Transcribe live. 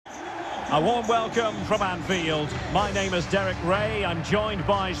A warm welcome from Anfield. My name is Derek Ray. I'm joined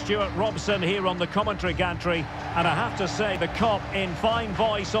by Stuart Robson here on the commentary gantry. And I have to say, the Kop in fine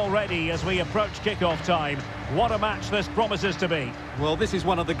voice already as we approach kick-off time. What a match this promises to be. Well, this is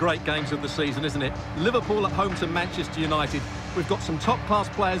one of the great games of the season, isn't it? Liverpool at home to Manchester United. We've got some top-class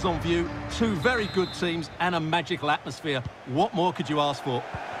players on view, two very good teams and a magical atmosphere. What more could you ask for?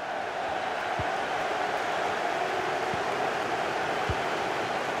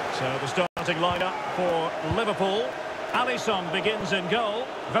 So the starting lineup for Liverpool. Alisson begins in goal.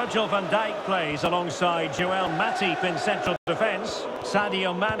 Virgil van Dijk plays alongside Joel Matip in central defence.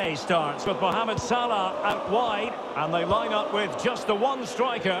 Sadio Mane starts with Mohamed Salah out wide. And they line up with just the one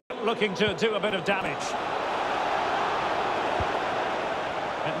striker looking to do a bit of damage.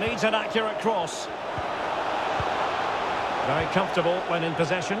 It needs an accurate cross. Very comfortable when in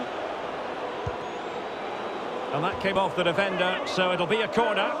possession. And that came off the defender, so it'll be a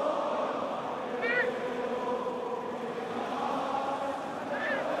corner.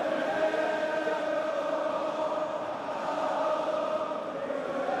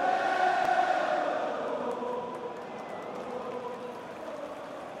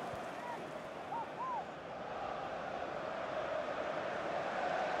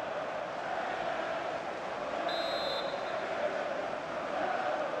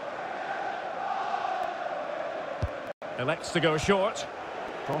 Elects to go short.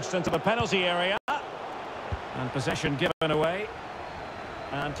 Crossed into the penalty area. And possession given away.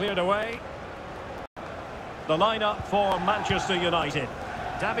 And cleared away. The lineup for Manchester United.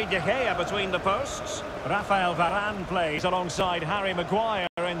 David De Gea between the posts. Rafael Varane plays alongside Harry Maguire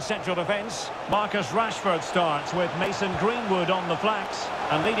in central defence. Marcus Rashford starts with Mason Greenwood on the flanks.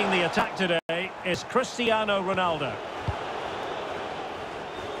 And leading the attack today is Cristiano Ronaldo.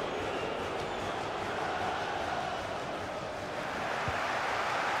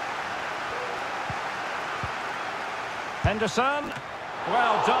 Henderson,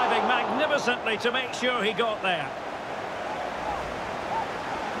 well, diving magnificently to make sure he got there.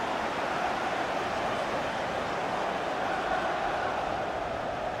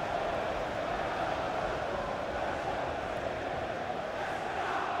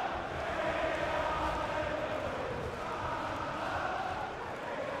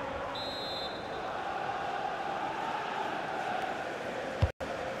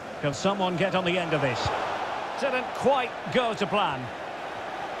 Can someone get on the end of this? Didn't quite go to plan.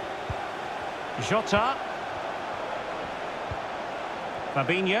 Jota.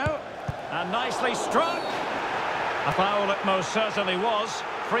 Fabinho. And nicely struck. A foul it most certainly was.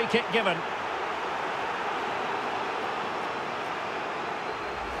 Free kick given.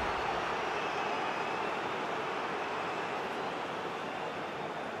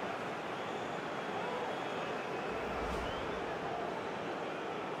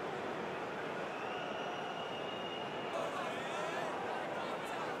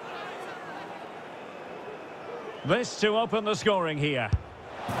 This to open the scoring here.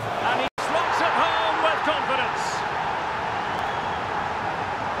 And he slots it home with confidence.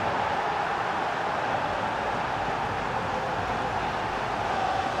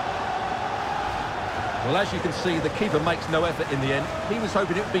 Well, as you can see, the keeper makes no effort in the end. He was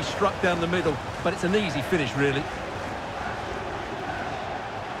hoping it would be struck down the middle, but it's an easy finish, really.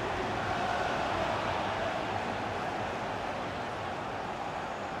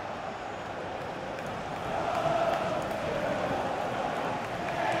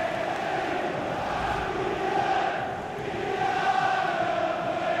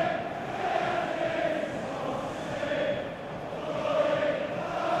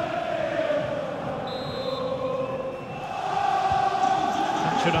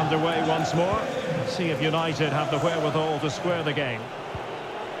 Underway once more. Let's see if United have the wherewithal to square the game.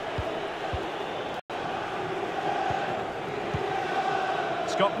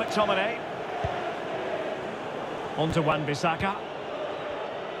 Scott McTominay. On to Wan-Bissaka.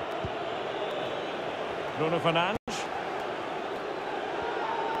 Bruno Fernandes.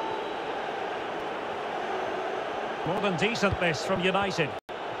 More than decent this from United.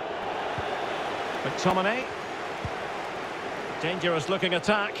 McTominay. Dangerous looking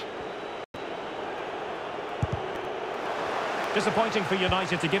attack. Disappointing for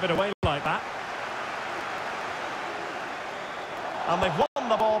United to give it away like that. And they've won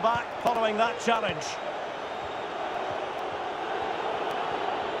the ball back following that challenge.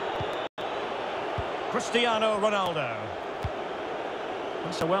 Cristiano Ronaldo.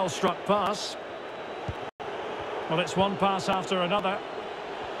 That's a well-struck pass. Well, it's one pass after another.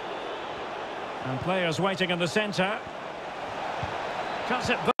 And players waiting in the centre. Cuts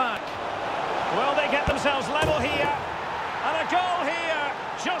it back. Will they get themselves level here? And a goal here.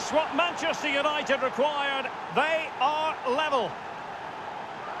 Just what Manchester United required. They are level.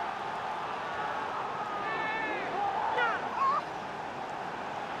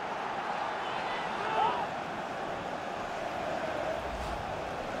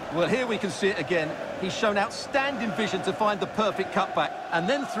 Well, here we can see it again. He's shown outstanding vision to find the perfect cutback. And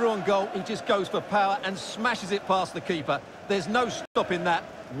then through on goal, he just goes for power and smashes it past the keeper. There's no stopping that.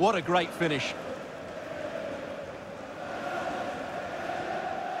 What a great finish.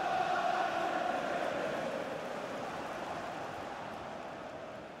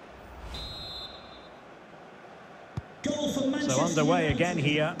 So underway again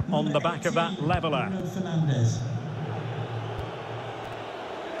here on the back of that leveller.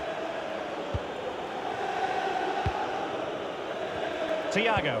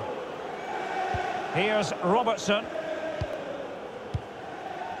 Thiago. Here's Robertson.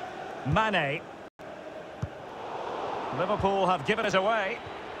 Mane. Liverpool have given it away.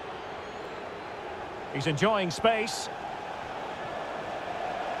 He's enjoying space.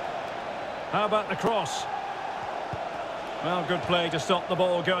 How about the cross? Well, good play to stop the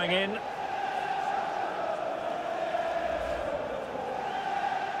ball going in.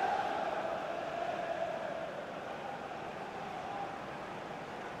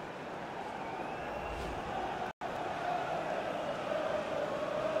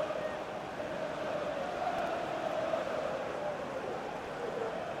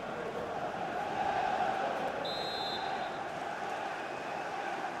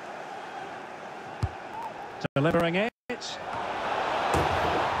 Delivering it. They've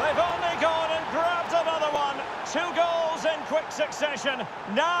only gone and grabbed another one. 2 goals in quick succession.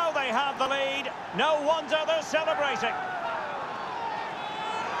 Now they have the lead. No wonder they're celebrating.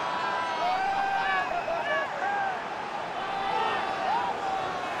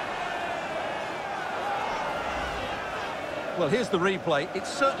 Well, here's the replay.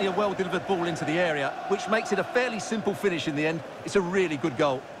 It's certainly a well-delivered ball into the area, which makes it a fairly simple finish in the end. It's a really good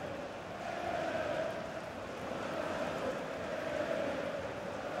goal.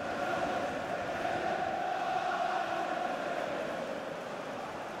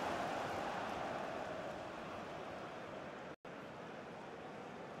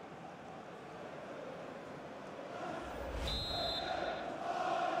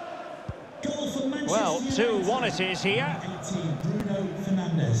 Well, 2-1 it is here. 18, Bruno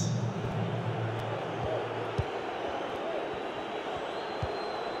Fernandes.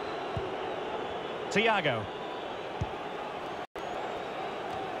 Thiago.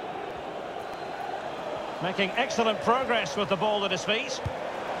 Making excellent progress with the ball at his feet.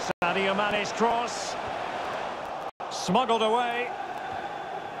 Sadio Mane's cross. Smuggled away.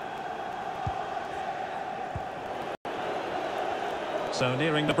 So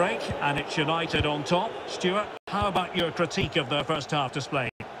nearing the break, and it's United on top. Stuart, how about your critique of the first half display?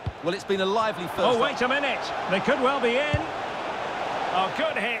 Well, it's been a lively first Oh, half. wait a minute. They could well be in. Oh,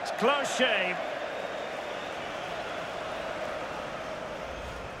 good hit. Close shave.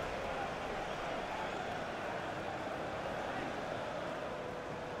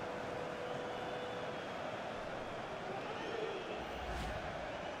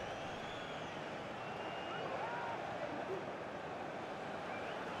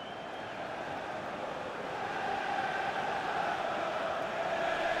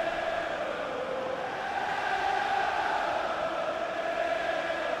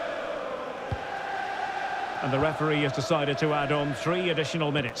 And the referee has decided to add on 3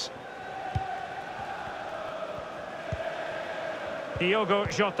 additional minutes. Diogo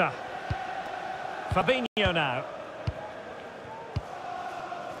Jota. Fabinho now.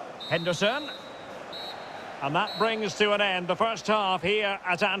 Henderson. And that brings to an end the first half here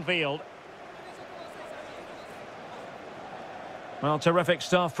at Anfield. Well, terrific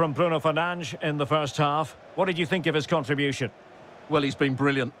stuff from Bruno Fernandes in the first half. What did you think of his contribution? Well, he's been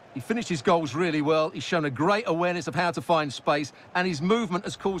brilliant. He finished his goals really well. He's shown a great awareness of how to find space, and his movement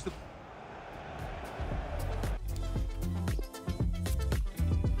has caused the...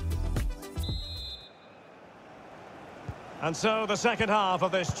 And so the second half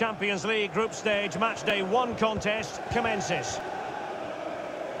of this Champions League group stage matchday 1 contest commences.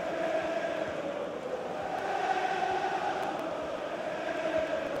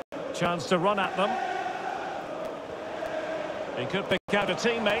 Chance to run at them. He could pick out a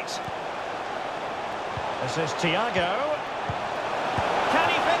teammate. This is Thiago. Can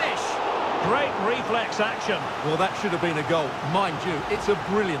he finish? Great reflex action. Well, that should have been a goal. Mind you, it's a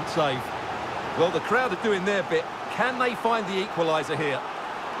brilliant save. Well, the crowd are doing their bit. Can they find the equaliser here?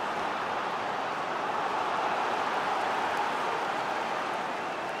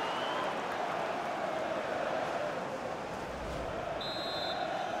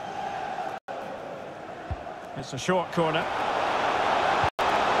 It's a short corner.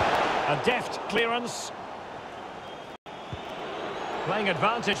 A deft clearance. Playing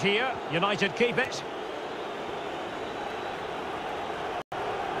advantage here. United keep it.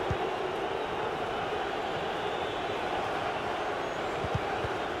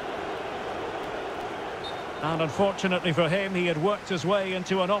 And unfortunately for him, he had worked his way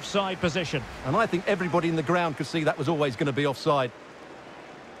into an offside position. And I think everybody in the ground could see that was always going to be offside.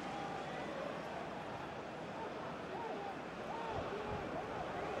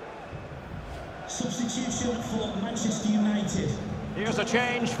 Substitution for Manchester United. Here's a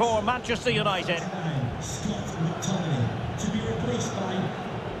change for Manchester United. Scott McTominay to be replaced by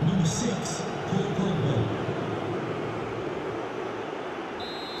number 6, Paul Pogba.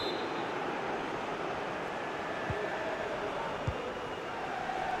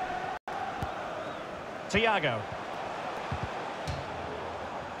 Thiago.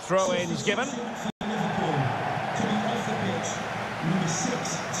 Throw-ins given. Liverpool coming off the pitch. Number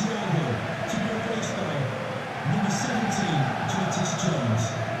 6, Thiago to be replaced by number 17, Curtis Jones.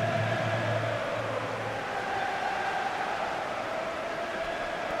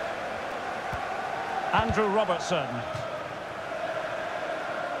 Andrew Robertson.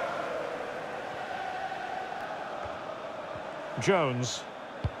 Jones.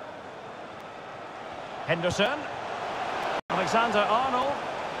 Henderson. Alexander-Arnold.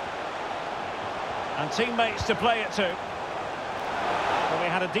 And teammates to play it to. Well, they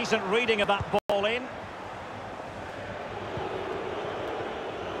had a decent reading of that ball in.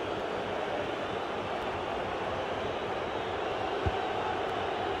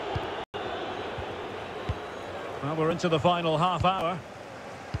 Well, we're into the final half hour.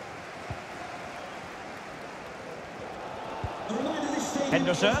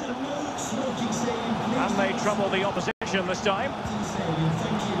 Henderson. And they trouble the opposition this time.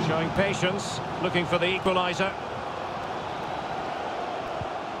 Showing patience, looking for the equaliser.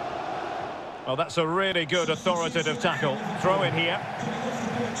 Well, that's a really good authoritative tackle. Throw in here.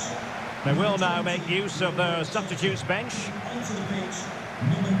 They will now make use of their substitutes bench. Onto the pitch,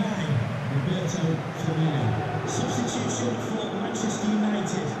 number 9, Roberto Firmino. Substitution for Manchester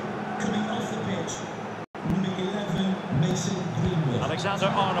United. Coming off the pitch, number 11, Mason Greenwood.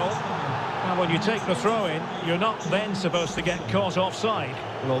 Alexander-Arnold. Now, when you take the throw-in, you're not then supposed to get caught offside.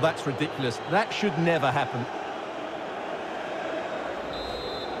 Well, that's ridiculous. That should never happen.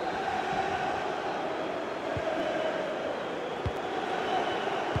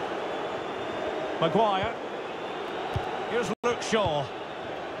 Maguire. Here's Luke Shaw.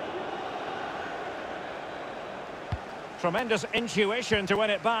 Tremendous intuition to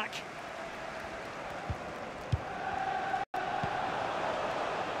win it back.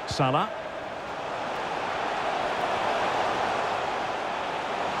 Salah.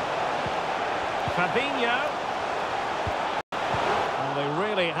 Fabinho. Well, they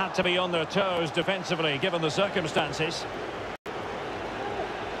really had to be on their toes defensively, given the circumstances.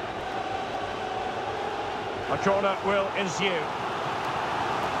 A corner will ensue.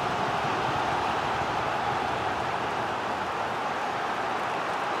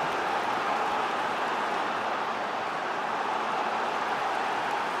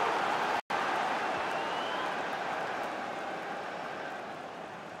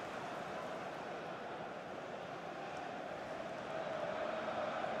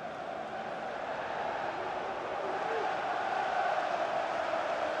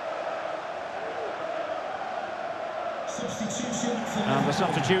 And the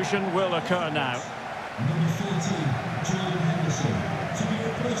substitution will occur now. Number 14, Jordan Henderson, to be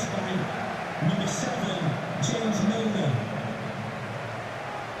replaced by number 7, James Milner.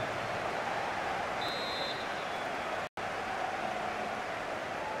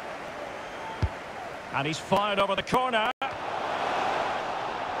 And he's fired over the corner.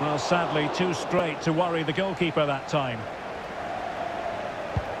 Well, sadly, too straight to worry the goalkeeper that time.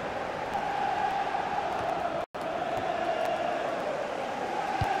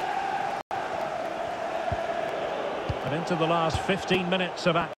 Into the last 15 minutes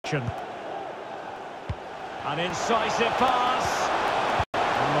of action. An incisive pass.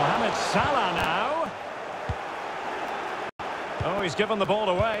 And Mohamed Salah now. Oh, he's given the ball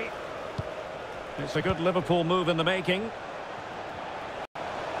away. It's a good Liverpool move in the making.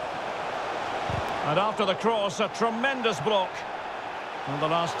 And after the cross, a tremendous block. And the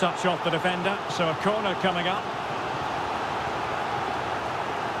last touch off the defender, so a corner coming up.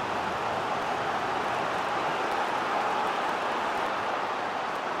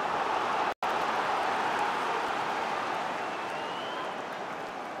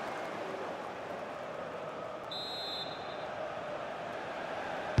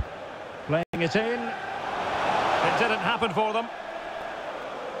 Playing it in. It didn't happen for them.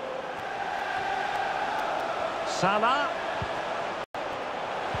 Salah.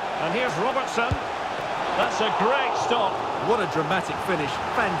 And here's Robertson. That's a great stop. What a dramatic finish.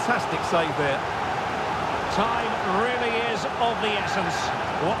 Fantastic save there. Time really is of the essence.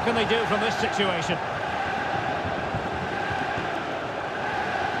 What can they do from this situation?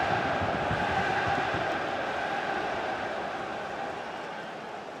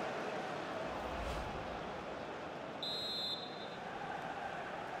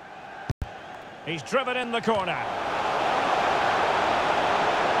 He's driven in the corner.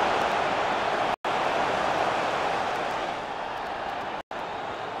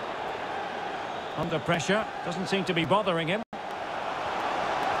 Under pressure, doesn't seem to be bothering him.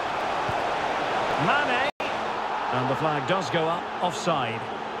 Mane! And the flag does go up, offside.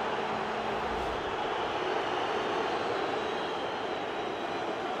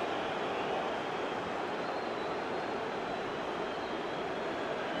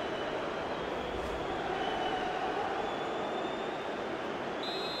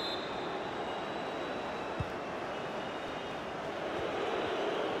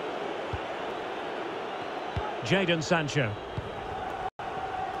 Jadon Sancho.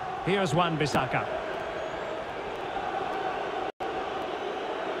 Here's Wan-Bissaka.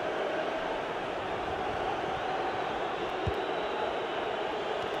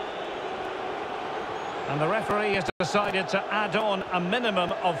 And the referee has decided to add on a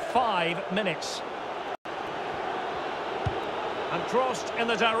minimum of 5 minutes. And crossed in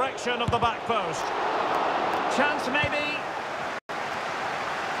the direction of the back post. Chance maybe.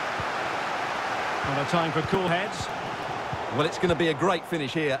 And a time for cool heads. Well, it's going to be a great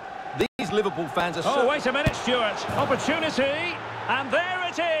finish here. These Liverpool fans are... Oh, wait a minute, Stuart. Opportunity. And there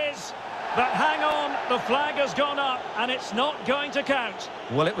it is. But hang on, the flag has gone up and it's not going to count.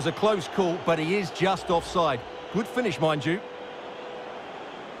 Well, it was a close call, but he is just offside. Good finish, mind you.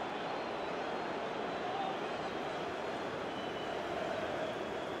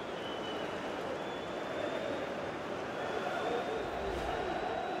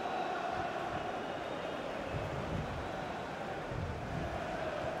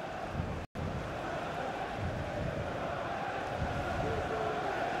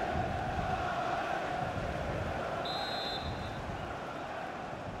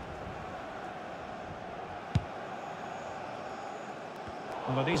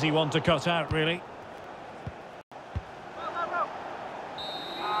 Well, an easy one to cut out, really.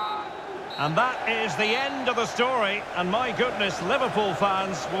 And that is the end of the story. And my goodness, Liverpool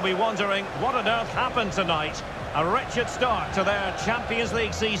fans will be wondering what on earth happened tonight. A wretched start to their Champions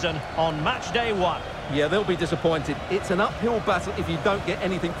League season on match day 1. Yeah, they'll be disappointed. It's an uphill battle if you don't get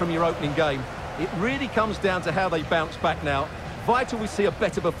anything from your opening game. It really comes down to how they bounce back now. Vital we see a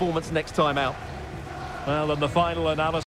better performance next time out. Well, in the final analysis.